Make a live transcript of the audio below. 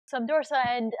So I'm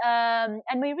Dorsa,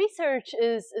 and my research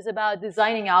is about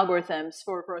designing algorithms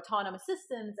for autonomous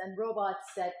systems and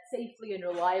robots that safely and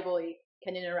reliably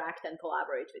can interact and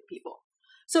collaborate with people.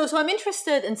 So I'm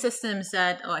interested in systems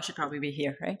that I should probably be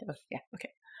here, right? Oh, yeah,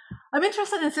 okay. I'm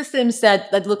interested in systems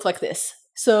that look like this.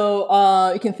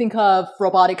 So you can think of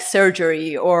robotic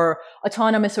surgery or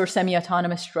autonomous or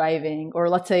semi-autonomous driving, or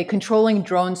let's say controlling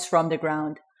drones from the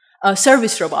ground,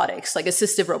 service robotics, like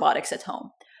assistive robotics at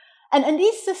home. And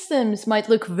these systems might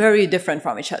look very different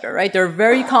from each other, right? They're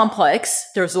very complex.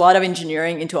 There's a lot of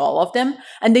engineering into all of them,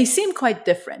 and they seem quite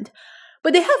different.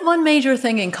 But they have one major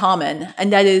thing in common,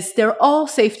 and that is they're all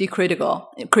safety critical,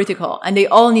 and they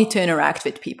all need to interact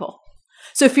with people.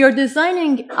 So if you're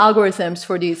designing algorithms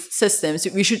for these systems,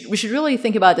 we should really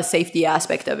think about the safety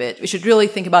aspect of it. We should really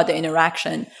think about the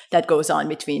interaction that goes on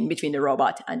between the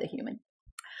robot and the human.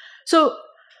 So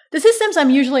the systems I'm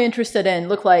usually interested in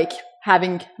look like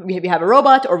we have a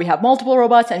robot, or we have multiple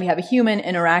robots, and we have a human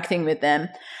interacting with them.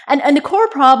 And the core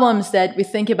problems that we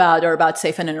think about are about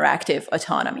safe and interactive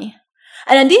autonomy.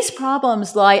 And then these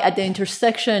problems lie at the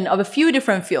intersection of a few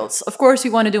different fields. Of course, we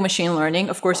want to do machine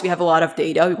learning. Of course, we have a lot of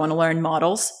data. We want to learn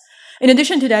models. In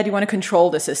addition to that, you want to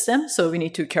control the system. So we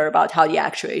need to care about how the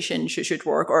actuation should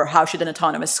work, or how should an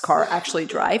autonomous car actually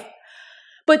drive.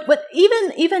 But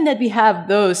even that we have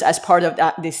those as part of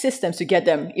these systems to get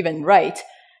them even right,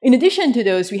 in addition to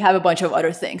those, we have a bunch of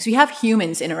other things. We have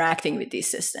humans interacting with these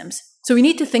systems. So we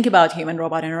need to think about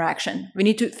human-robot interaction. We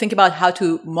need to think about how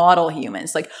to model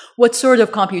humans. Like, what sort of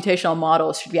computational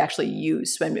models should we actually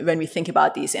use when we think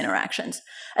about these interactions?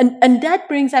 And that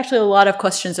brings actually a lot of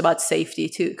questions about safety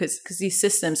too, because these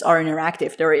systems are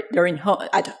interactive. They're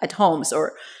at homes,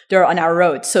 or they're on our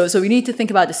roads. So we need to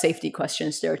think about the safety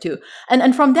questions there too.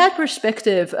 And from that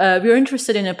perspective, we're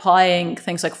interested in applying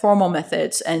things like formal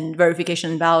methods and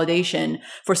verification and validation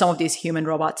for some of these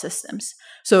human-robot systems.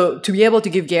 So to be able to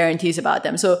give guarantees about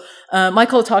them. So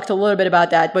Michael talked a little bit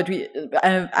about that, but we,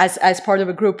 as part of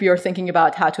a group, we are thinking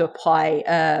about how to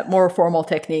apply more formal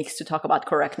techniques to talk about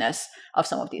correctness of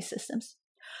some of these systems.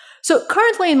 So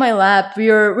currently in my lab,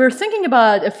 we're thinking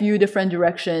about a few different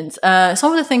directions.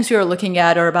 Some of the things we are looking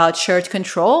at are about shared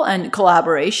control and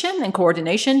collaboration and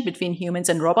coordination between humans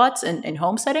and robots in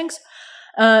home settings.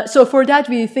 So for that,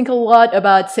 we think a lot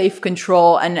about safe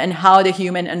control and how the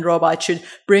human and robot should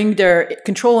bring their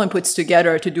control inputs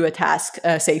together to do a task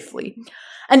safely.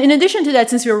 And in addition to that,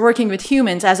 since we're working with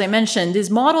humans, as I mentioned, these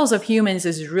models of humans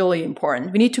is really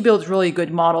important. We need to build really good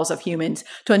models of humans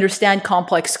to understand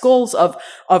complex goals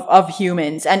of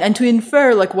humans and to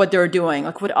infer like what they're doing,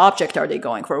 like what object are they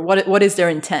going for, what is their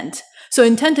intent. So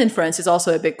intent inference is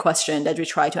also a big question that we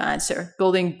try to answer,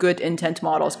 building good intent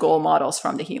models, goal models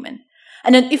from the human.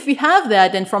 And then if we have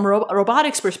that, then from a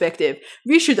robotics perspective,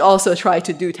 we should also try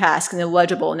to do tasks in a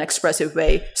legible and expressive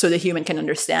way so the human can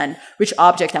understand which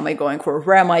object am I going for,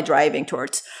 where am I driving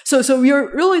towards. So we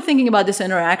are really thinking about this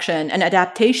interaction and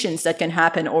adaptations that can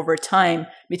happen over time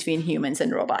between humans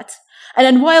and robots. And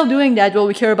then while doing that, well,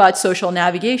 we care about social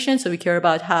navigation. So we care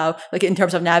about how, like in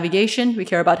terms of navigation, we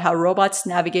care about how robots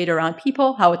navigate around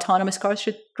people, how autonomous cars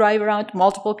should drive around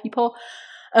multiple people.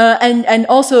 And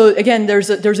also, again, there's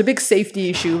a big safety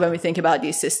issue when we think about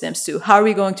these systems too. How are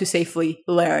we going to safely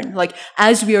learn? Like,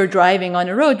 as we are driving on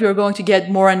a road, we're going to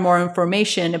get more and more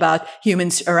information about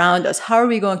humans around us. How are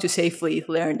we going to safely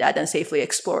learn that and safely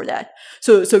explore that?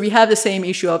 So we have the same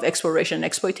issue of exploration and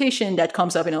exploitation that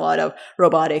comes up in a lot of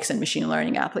robotics and machine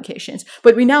learning applications.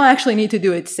 But we now actually need to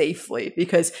do it safely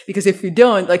because if we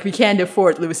don't, like, we can't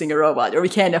afford losing a robot, or we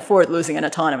can't afford losing an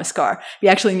autonomous car. We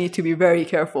actually need to be very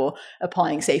careful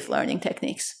applying safe learning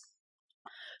techniques.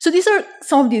 So these are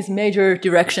some of these major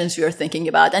directions we are thinking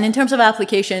about. And in terms of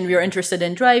application, we are interested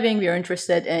in driving, we are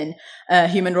interested in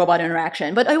human-robot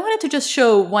interaction. But I wanted to just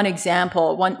show one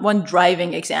example, one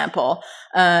driving example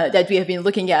that we have been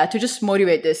looking at to just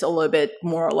motivate this a little bit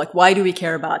more, like, why do we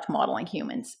care about modeling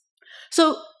humans?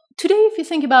 So today, if you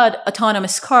think about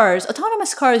autonomous cars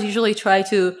usually try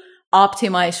to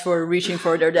optimize for reaching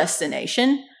for their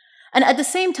destination. And at the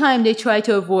same time, they try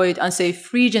to avoid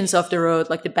unsafe regions of the road,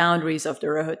 like the boundaries of the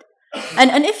road.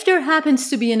 And if there happens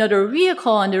to be another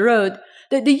vehicle on the road,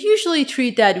 they usually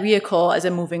treat that vehicle as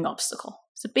a moving obstacle.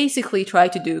 So basically try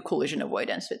to do collision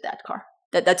avoidance with that car.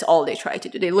 That's all they try to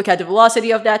do. They look at the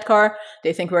velocity of that car,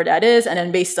 they think where that is, and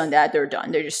then based on that, they're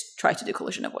done. They just try to do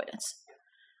collision avoidance.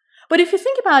 But if you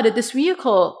think about it, this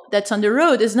vehicle that's on the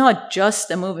road is not just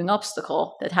a moving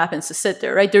obstacle that happens to sit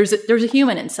there, right? There's a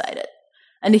human inside it.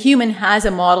 And the human has a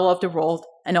model of the world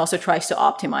and also tries to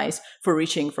optimize for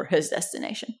reaching for his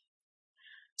destination.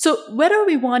 So whether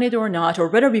we want it or not, or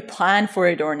whether we plan for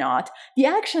it or not, the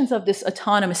actions of this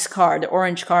autonomous car, the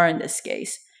orange car in this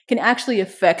case, can actually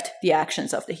affect the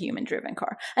actions of the human-driven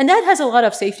car. And that has a lot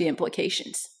of safety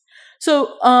implications.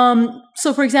 So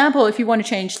for example, if you want to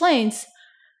change lanes,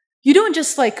 you don't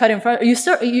just like cut in front.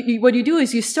 What you do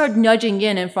is you start nudging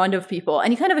in front of people,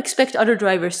 and you kind of expect other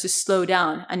drivers to slow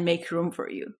down and make room for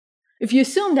you. If you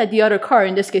assume that the other car,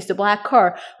 in this case the black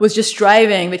car, was just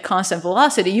driving with constant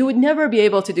velocity, you would never be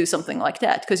able to do something like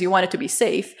that because you want it to be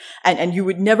safe, and you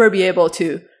would never be able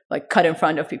to like cut in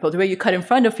front of people. The way you cut in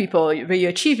front of people, where you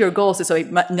achieve your goals, is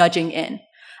by nudging in.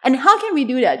 And how can we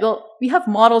do that? Well, we have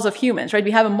models of humans, right?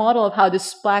 We have a model of how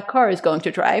this black car is going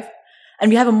to drive. And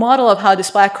we have a model of how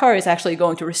this black car is actually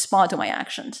going to respond to my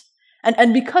actions.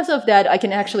 And because of that, I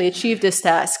can actually achieve this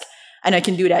task, and I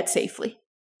can do that safely.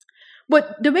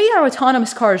 But the way our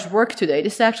autonomous cars work today,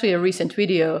 this is actually a recent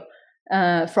video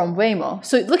from Waymo.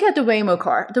 So look at the Waymo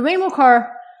car. The Waymo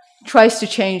car tries to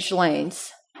change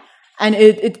lanes, and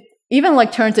it even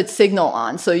like turns its signal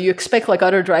on. So you expect like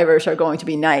other drivers are going to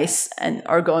be nice and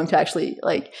are going to actually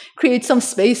like create some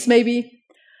space maybe.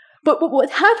 But what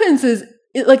happens is,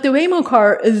 like the Waymo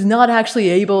car is not actually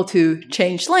able to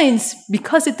change lanes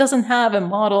because it doesn't have a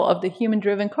model of the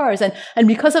human-driven cars. And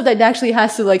because of that, it actually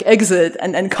has to like exit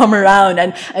and come around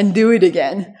and do it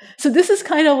again. So this is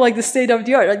kind of like the state of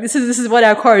the art. Like this is what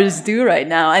our cars do right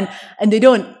now. And they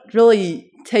don't really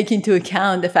take into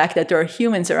account the fact that there are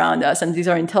humans around us, and these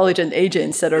are intelligent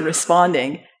agents that are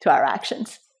responding to our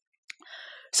actions.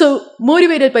 So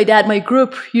motivated by that, my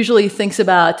group usually thinks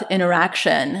about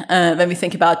interaction when we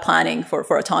think about planning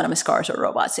for autonomous cars or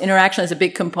robots. Interaction is a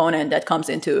big component that comes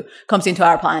into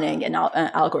our planning and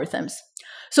algorithms.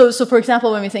 So for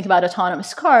example, when we think about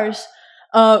autonomous cars,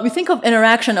 we think of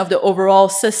interaction of the overall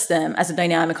system as a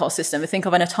dynamical system. We think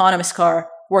of an autonomous car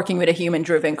working with a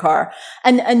human-driven car.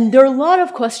 And there are a lot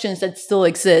of questions that still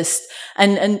exist,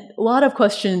 and a lot of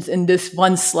questions in this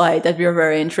one slide that we are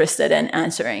very interested in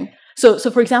answering. So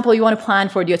for example, you want to plan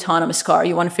for the autonomous car.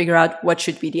 You want to figure out what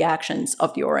should be the actions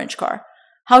of the orange car.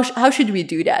 How should we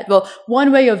do that? Well,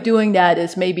 one way of doing that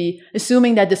is maybe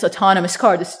assuming that this autonomous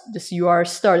car, this UR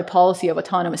star, the policy of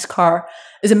autonomous car,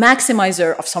 is a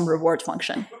maximizer of some reward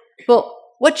function. Well,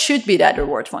 what should be that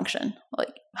reward function?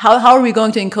 Like, how are we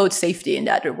going to encode safety in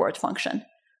that reward function?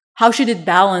 How should it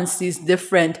balance these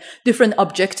different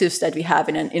objectives that we have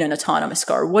in an autonomous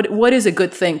car? What is a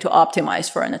good thing to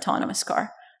optimize for an autonomous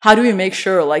car? How do we make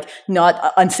sure like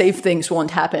not unsafe things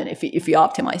won't happen if we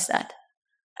optimize that?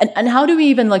 And how do we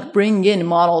even like bring in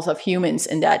models of humans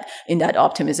in that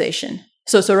optimization?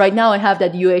 So right now I have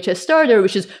that UHS starter,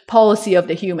 which is policy of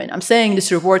the human. I'm saying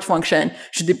this reward function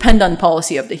should depend on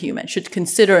policy of the human, should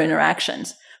consider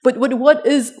interactions. But what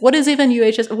is even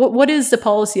UHS? What is the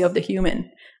policy of the human?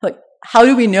 Like, how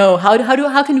do we know?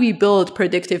 How can we build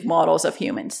predictive models of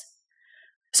humans?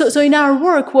 So in our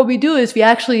work, what we do is we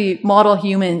actually model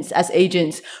humans as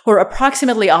agents who are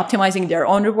approximately optimizing their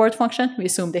own reward function. We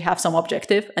assume they have some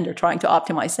objective and they're trying to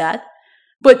optimize that.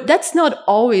 But that's not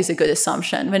always a good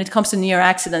assumption. When it comes to near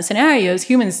accident scenarios,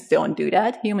 humans don't do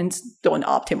that. Humans don't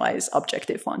optimize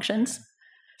objective functions.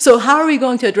 So how are we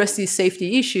going to address these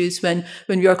safety issues when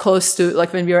we are close to,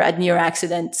 like when we are at near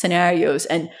accident scenarios?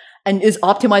 And is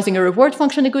optimizing a reward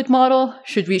function a good model?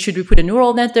 Should we put a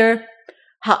neural net there?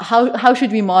 How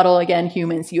should we model, again,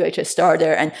 humans, UHS star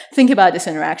there, and think about this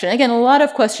interaction? Again, a lot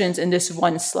of questions in this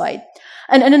one slide.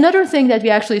 And another thing that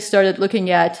we actually started looking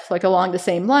at, like along the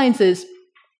same lines, is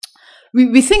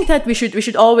we think that we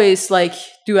should always like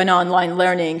do an online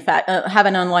learning, have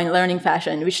an online learning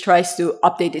fashion which tries to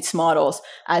update its models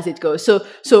as it goes.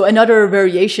 So another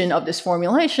variation of this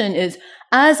formulation is,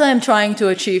 as I'm trying to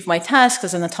achieve my tasks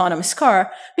as an autonomous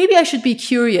car, maybe I should be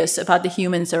curious about the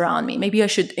humans around me. Maybe I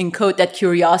should encode that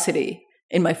curiosity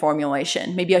in my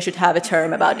formulation. Maybe I should have a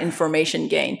term about information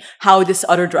gain, how these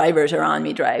other drivers around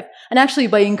me drive. And actually,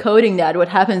 by encoding that, what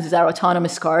happens is our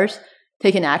autonomous cars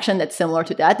take an action that's similar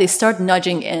to that. They start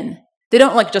nudging in. They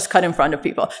don't like just cut in front of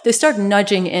people. They start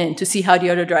nudging in to see how the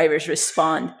other drivers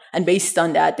respond. And based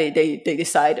on that, they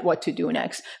decide what to do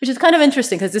next, which is kind of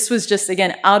interesting because this was just,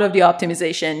 again, out of the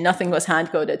optimization. Nothing was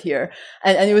hand-coded here.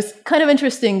 And it was kind of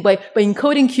interesting by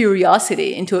encoding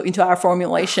curiosity into our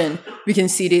formulation, we can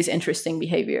see these interesting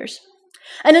behaviors.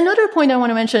 And another point I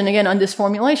want to mention, again, on this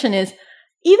formulation is,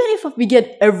 even if we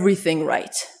get everything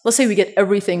right, let's say we get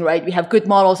everything right, we have good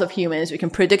models of humans, we can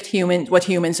predict what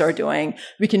humans are doing,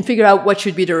 we can figure out what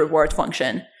should be the reward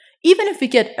function. Even if we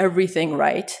get everything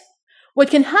right,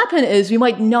 what can happen is we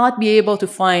might not be able to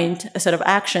find a set of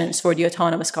actions for the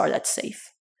autonomous car that's safe.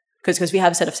 Because we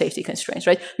have a set of safety constraints,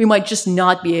 right? We might just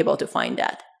not be able to find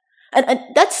that. And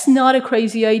that's not a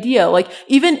crazy idea. Like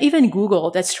even Google,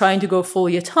 that's trying to go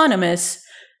fully autonomous,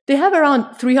 they have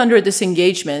around 300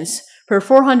 disengagements per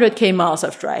 400K miles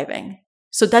of driving.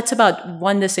 So that's about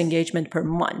 1 disengagement per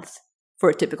month for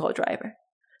a typical driver.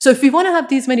 So if we want to have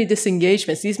these many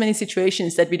disengagements, these many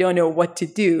situations that we don't know what to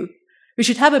do, we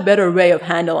should have a better way of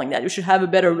handling that. We should have a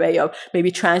better way of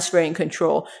maybe transferring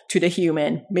control to the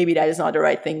human. Maybe that is not the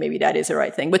right thing. Maybe that is the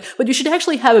right thing. But we should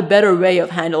actually have a better way of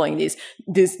handling these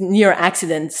near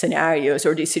accident scenarios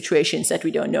or these situations that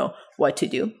we don't know what to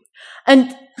do.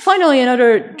 And finally,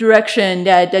 another direction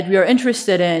that we are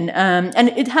interested in, and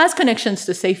it has connections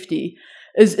to safety,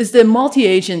 is the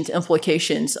multi-agent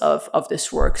implications of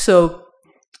this work. So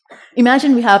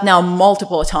imagine we have now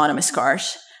multiple autonomous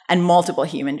cars and multiple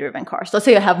human-driven cars. Let's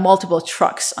say I have multiple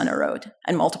trucks on a road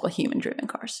and multiple human-driven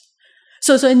cars.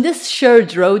 So in this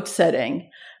shared road setting,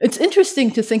 it's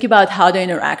interesting to think about how the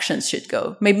interactions should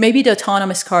go. Maybe the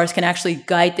autonomous cars can actually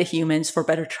guide the humans for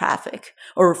better traffic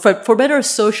or for better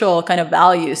social kind of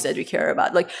values that we care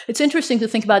about. Like, it's interesting to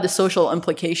think about the social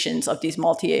implications of these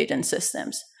multi-agent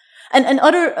systems. And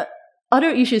other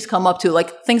issues come up too,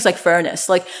 like things like fairness.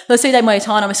 Like, let's say that my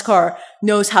autonomous car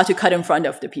knows how to cut in front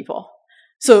of the people.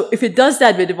 So if it does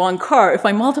that with one car, if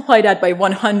I multiply that by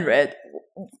 100,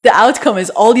 the outcome is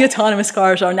all the autonomous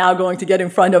cars are now going to get in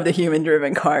front of the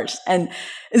human-driven cars. And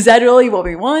is that really what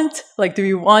we want? Like, do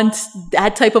we want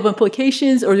that type of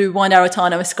implications, or do we want our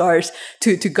autonomous cars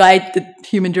to guide the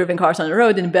human-driven cars on the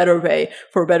road in a better way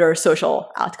for better social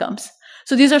outcomes?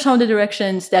 So these are some of the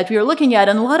directions that we are looking at.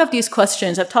 And a lot of these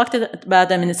questions, I've talked about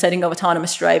them in the setting of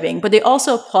autonomous driving, but they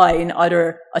also apply in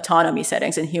other autonomy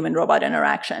settings in human-robot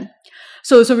interaction.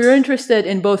 So we're interested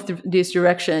in both these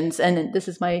directions. And this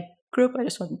is my group. I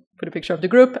just want to put a picture of the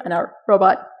group and our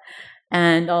robot.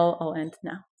 And I'll end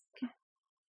now.